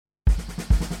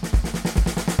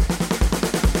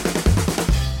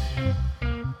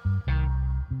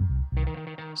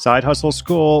Side Hustle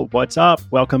School, what's up?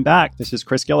 Welcome back. This is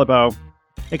Chris Guillebeau.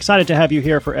 Excited to have you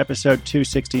here for episode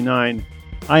 269.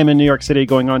 I am in New York City,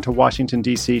 going on to Washington,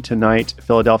 D.C. tonight,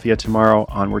 Philadelphia tomorrow,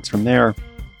 onwards from there.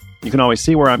 You can always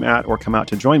see where I'm at or come out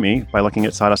to join me by looking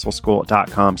at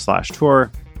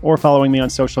sidehustleschool.com/tour or following me on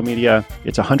social media.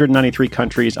 It's 193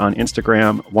 countries on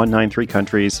Instagram, 193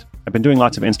 countries. I've been doing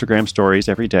lots of Instagram stories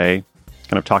every day,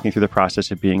 kind of talking through the process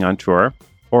of being on tour,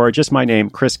 or just my name,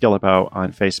 Chris Guillebeau,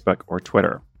 on Facebook or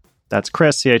Twitter. That's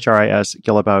Chris, C-H-R-I-S,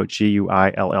 Guillebeau, G-U-I-L-L-E-B-E-A-U.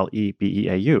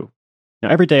 Now,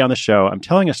 every day on the show, I'm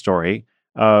telling a story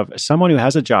of someone who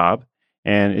has a job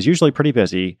and is usually pretty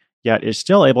busy, yet is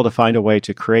still able to find a way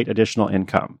to create additional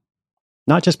income.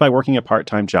 Not just by working a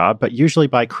part-time job, but usually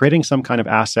by creating some kind of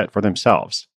asset for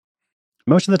themselves.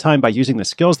 Most of the time by using the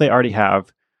skills they already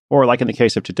have, or like in the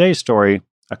case of today's story,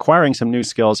 acquiring some new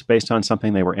skills based on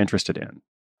something they were interested in.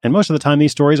 And most of the time,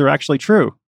 these stories are actually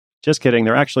true. Just kidding,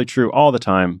 they're actually true all the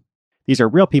time. These are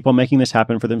real people making this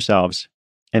happen for themselves,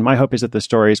 and my hope is that the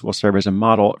stories will serve as a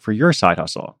model for your side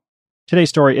hustle. Today's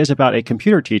story is about a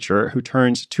computer teacher who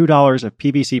turns $2 of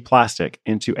PVC plastic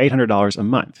into $800 a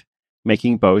month,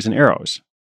 making bows and arrows.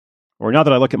 Or now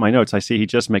that I look at my notes, I see he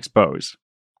just makes bows.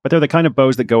 But they're the kind of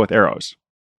bows that go with arrows.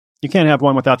 You can't have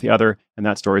one without the other, and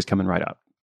that story's coming right up.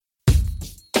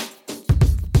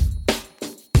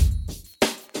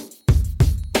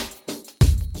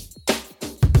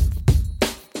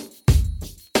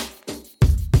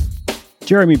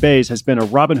 Jeremy Bays has been a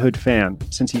Robin Hood fan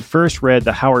since he first read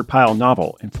the Howard Pyle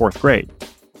novel in 4th grade.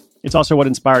 It's also what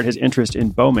inspired his interest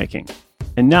in bow making.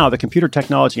 And now the computer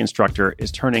technology instructor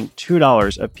is turning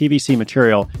 $2 of PVC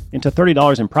material into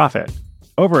 $30 in profit,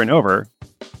 over and over,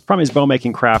 from his bow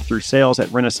making craft through sales at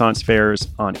Renaissance fairs,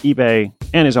 on eBay,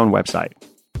 and his own website.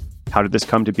 How did this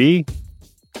come to be?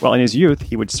 Well, in his youth,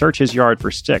 he would search his yard for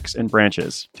sticks and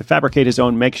branches to fabricate his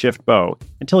own makeshift bow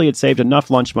until he had saved enough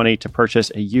lunch money to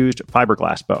purchase a used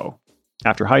fiberglass bow.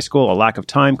 After high school, a lack of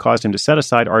time caused him to set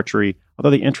aside archery, although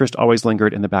the interest always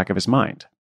lingered in the back of his mind.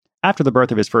 After the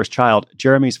birth of his first child,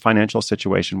 Jeremy's financial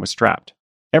situation was strapped.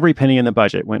 Every penny in the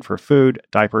budget went for food,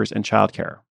 diapers, and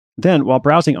childcare. Then, while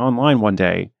browsing online one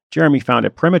day, Jeremy found a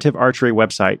primitive archery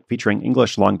website featuring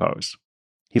English longbows.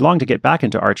 He longed to get back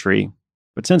into archery,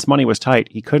 but since money was tight,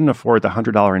 he couldn't afford the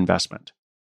 $100 investment.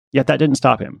 Yet that didn't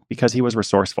stop him, because he was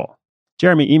resourceful.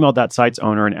 Jeremy emailed that site's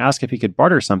owner and asked if he could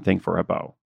barter something for a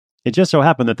bow. It just so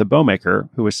happened that the bow maker,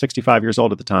 who was 65 years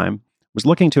old at the time, was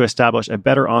looking to establish a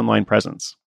better online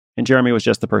presence, and Jeremy was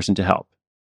just the person to help.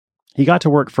 He got to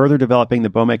work further developing the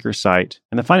bowmaker's site,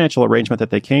 and the financial arrangement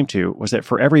that they came to was that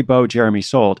for every bow Jeremy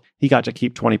sold, he got to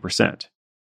keep 20%.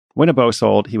 When a bow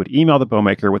sold, he would email the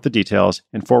bowmaker with the details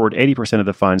and forward 80% of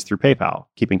the funds through PayPal,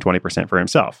 keeping 20% for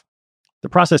himself. The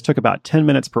process took about 10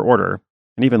 minutes per order,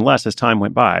 and even less as time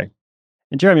went by,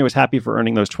 and Jeremy was happy for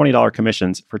earning those $20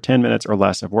 commissions for 10 minutes or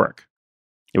less of work.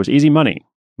 It was easy money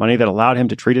that allowed him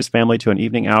to treat his family to an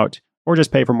evening out or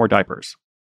just pay for more diapers.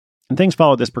 And things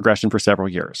followed this progression for several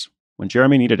years. When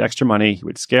Jeremy needed extra money, he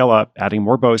would scale up, adding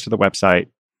more bows to the website,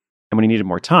 and when he needed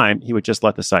more time, he would just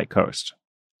let the site coast.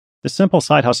 The simple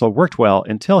side hustle worked well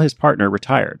until his partner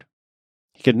retired.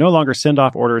 He could no longer send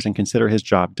off orders and consider his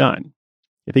job done.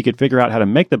 If he could figure out how to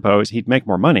make the bows, he'd make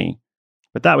more money,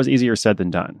 but that was easier said than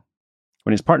done.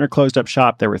 When his partner closed up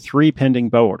shop, there were 3 pending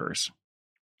bow orders.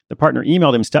 The partner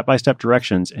emailed him step-by-step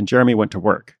directions, and Jeremy went to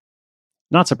work.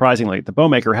 Not surprisingly, the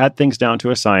bowmaker had things down to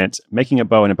a science, making a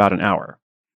bow in about an hour.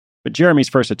 But Jeremy's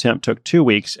first attempt took 2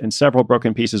 weeks and several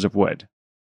broken pieces of wood.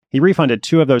 He refunded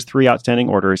 2 of those 3 outstanding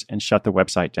orders and shut the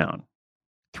website down.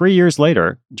 3 years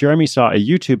later, Jeremy saw a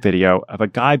YouTube video of a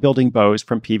guy building bows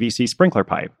from PVC sprinkler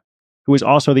pipe, who was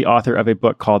also the author of a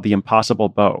book called The Impossible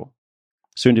Bow,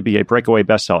 soon to be a breakaway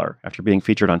bestseller after being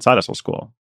featured on Side Hustle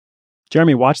School.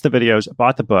 Jeremy watched the videos,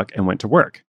 bought the book, and went to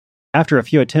work. After a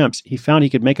few attempts, he found he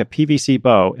could make a PVC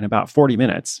bow in about 40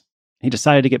 minutes. He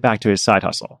decided to get back to his side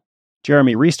hustle.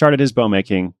 Jeremy restarted his bow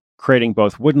making, creating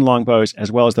both wooden longbows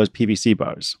as well as those PVC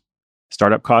bows.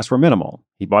 Startup costs were minimal.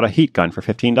 He bought a heat gun for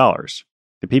 $15.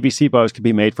 The PVC bows could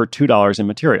be made for $2 in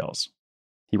materials.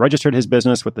 He registered his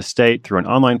business with the state through an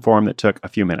online form that took a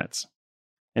few minutes.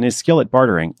 And his skill at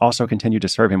bartering also continued to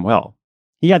serve him well.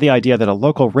 He had the idea that a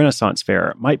local Renaissance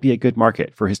fair might be a good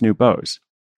market for his new bows.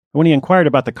 But when he inquired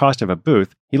about the cost of a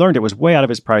booth, he learned it was way out of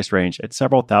his price range at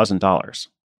several $1,000s.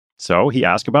 So he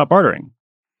asked about bartering.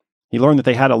 He learned that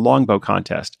they had a longbow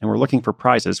contest and were looking for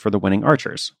prizes for the winning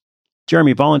archers.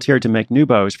 Jeremy volunteered to make new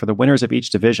bows for the winners of each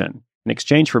division in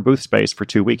exchange for booth space for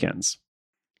 2 weekends.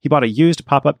 He bought a used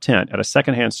pop-up tent at a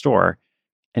secondhand store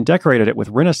and decorated it with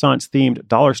Renaissance-themed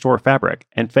dollar store fabric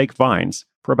and fake vines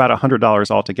for about $100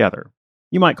 altogether.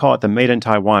 You might call it the Made in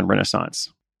Taiwan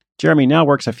Renaissance. Jeremy now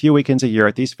works a few weekends a year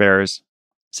at these fairs,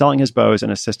 selling his bows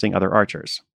and assisting other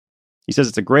archers. He says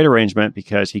it's a great arrangement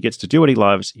because he gets to do what he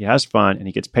loves, he has fun, and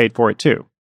he gets paid for it too.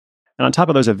 And on top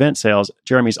of those event sales,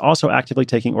 Jeremy's also actively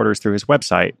taking orders through his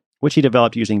website, which he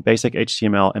developed using basic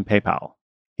HTML and PayPal.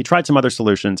 He tried some other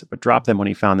solutions, but dropped them when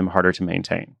he found them harder to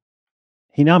maintain.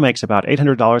 He now makes about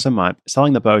 $800 a month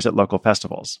selling the bows at local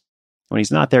festivals. When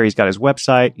he's not there, he's got his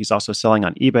website. He's also selling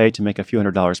on eBay to make a few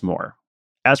 $100s more.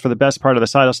 As for the best part of the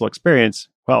side hustle experience,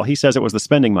 well, he says it was the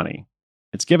spending money.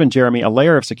 It's given Jeremy a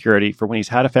layer of security for when he's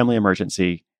had a family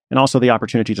emergency and also the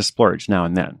opportunity to splurge now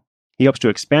and then. He hopes to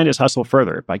expand his hustle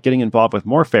further by getting involved with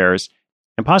more fairs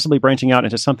and possibly branching out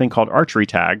into something called archery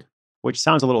tag, which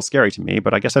sounds a little scary to me,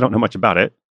 but I guess I don't know much about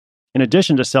it, in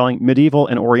addition to selling medieval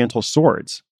and oriental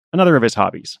swords, another of his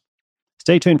hobbies.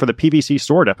 Stay tuned for the PVC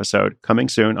sword episode coming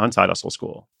soon on Side Hustle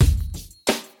School.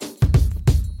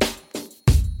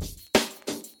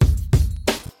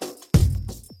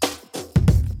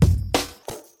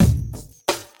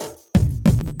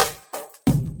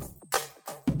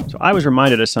 So I was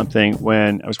reminded of something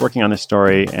when I was working on this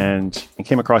story and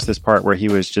came across this part where he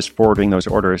was just forwarding those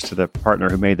orders to the partner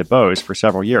who made the bows for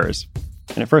several years.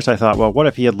 And at first I thought, well, what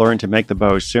if he had learned to make the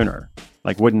bows sooner?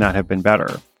 Like, wouldn't that have been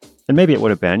better? And maybe it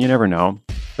would have been, you never know.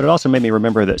 But it also made me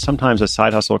remember that sometimes a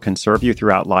side hustle can serve you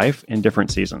throughout life in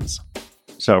different seasons.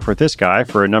 So for this guy,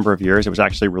 for a number of years, it was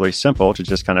actually really simple to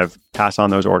just kind of pass on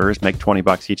those orders, make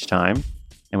 $20 each time.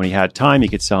 And when he had time, he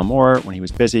could sell more. When he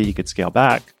was busy, he could scale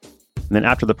back. And then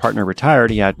after the partner retired,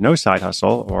 he had no side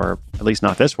hustle, or at least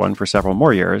not this one, for several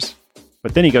more years.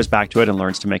 But then he goes back to it and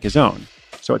learns to make his own.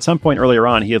 So at some point earlier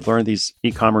on, he had learned these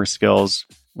e-commerce skills,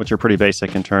 which are pretty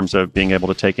basic in terms of being able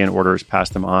to take in orders, pass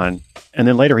them on. And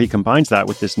then later he combines that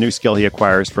with this new skill he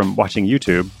acquires from watching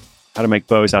YouTube, how to make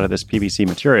bows out of this PVC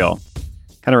material.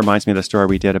 Kind of reminds me of the story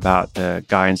we did about the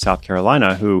guy in South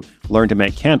Carolina who learned to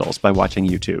make candles by watching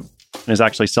YouTube and is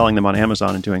actually selling them on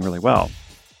Amazon and doing really well.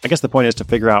 I guess the point is to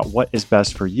figure out what is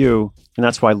best for you. And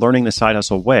that's why learning the side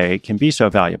hustle way can be so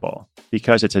valuable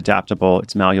because it's adaptable,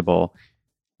 it's malleable.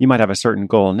 You might have a certain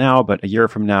goal now, but a year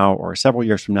from now or several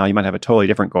years from now, you might have a totally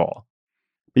different goal.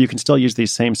 But you can still use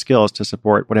these same skills to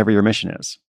support whatever your mission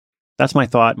is. That's my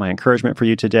thought, my encouragement for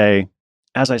you today.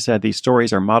 As I said, these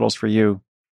stories are models for you.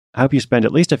 I hope you spend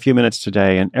at least a few minutes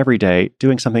today and every day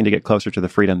doing something to get closer to the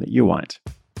freedom that you want.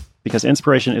 Because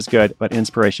inspiration is good, but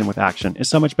inspiration with action is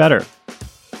so much better.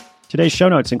 Today's show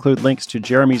notes include links to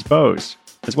Jeremy's bows,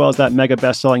 as well as that mega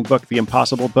best-selling book, The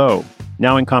Impossible Bow,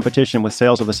 now in competition with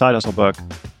sales of the Side Hustle book,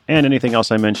 and anything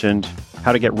else I mentioned,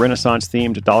 how to get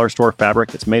Renaissance-themed dollar store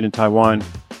fabric that's made in Taiwan.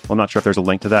 Well, I'm not sure if there's a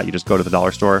link to that. You just go to the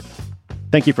dollar store.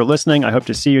 Thank you for listening. I hope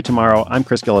to see you tomorrow. I'm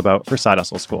Chris Guillebeau for Side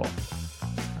Hustle School.